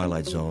for The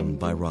Twilight Zone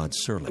by Rod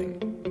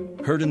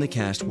Serling. Heard in the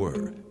cast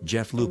were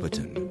Jeff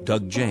Lupetin,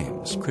 Doug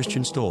James,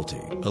 Christian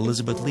Stolte,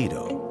 Elizabeth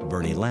Lido,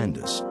 Bernie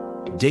Landis,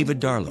 David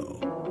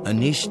Darlow,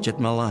 Anish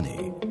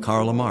Jetmalani,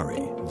 Carl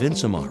Amari,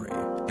 Vince Amari,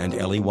 and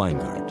Ellie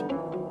Weingart.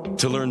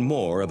 To learn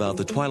more about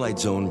the Twilight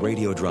Zone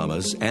radio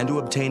dramas and to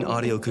obtain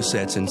audio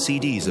cassettes and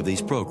CDs of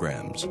these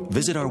programs,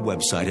 visit our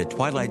website at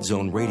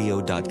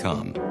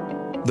twilightzoneradio.com.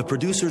 The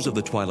producers of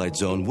The Twilight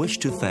Zone wish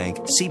to thank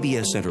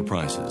CBS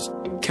Enterprises,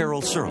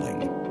 Carol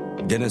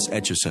Serling, Dennis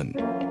Etchison,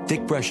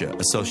 Dick Brescia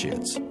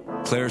Associates,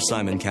 Claire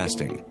Simon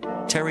Casting,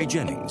 Terry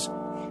Jennings,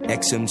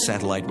 XM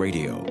Satellite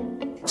Radio,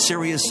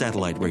 Sirius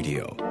Satellite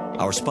Radio,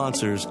 our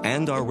sponsors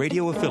and our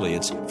radio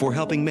affiliates for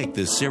helping make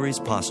this series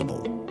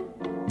possible.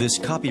 This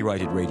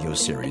copyrighted radio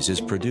series is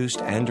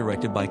produced and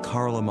directed by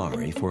Carl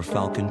Amari for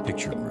Falcon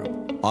Picture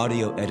Group.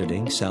 Audio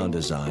editing, sound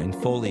design,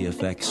 Foley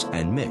effects,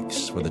 and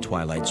mix for the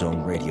Twilight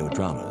Zone radio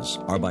dramas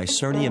are by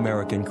Cerny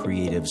American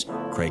creatives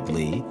Craig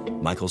Lee,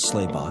 Michael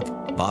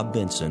Slaybach, Bob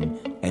Benson,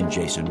 and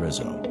Jason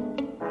Rizzo.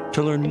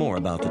 To learn more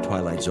about the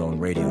Twilight Zone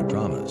radio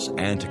dramas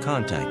and to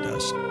contact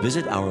us,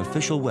 visit our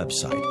official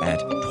website at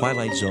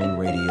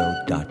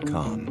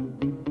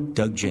twilightzoneradio.com.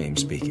 Doug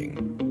James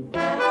speaking.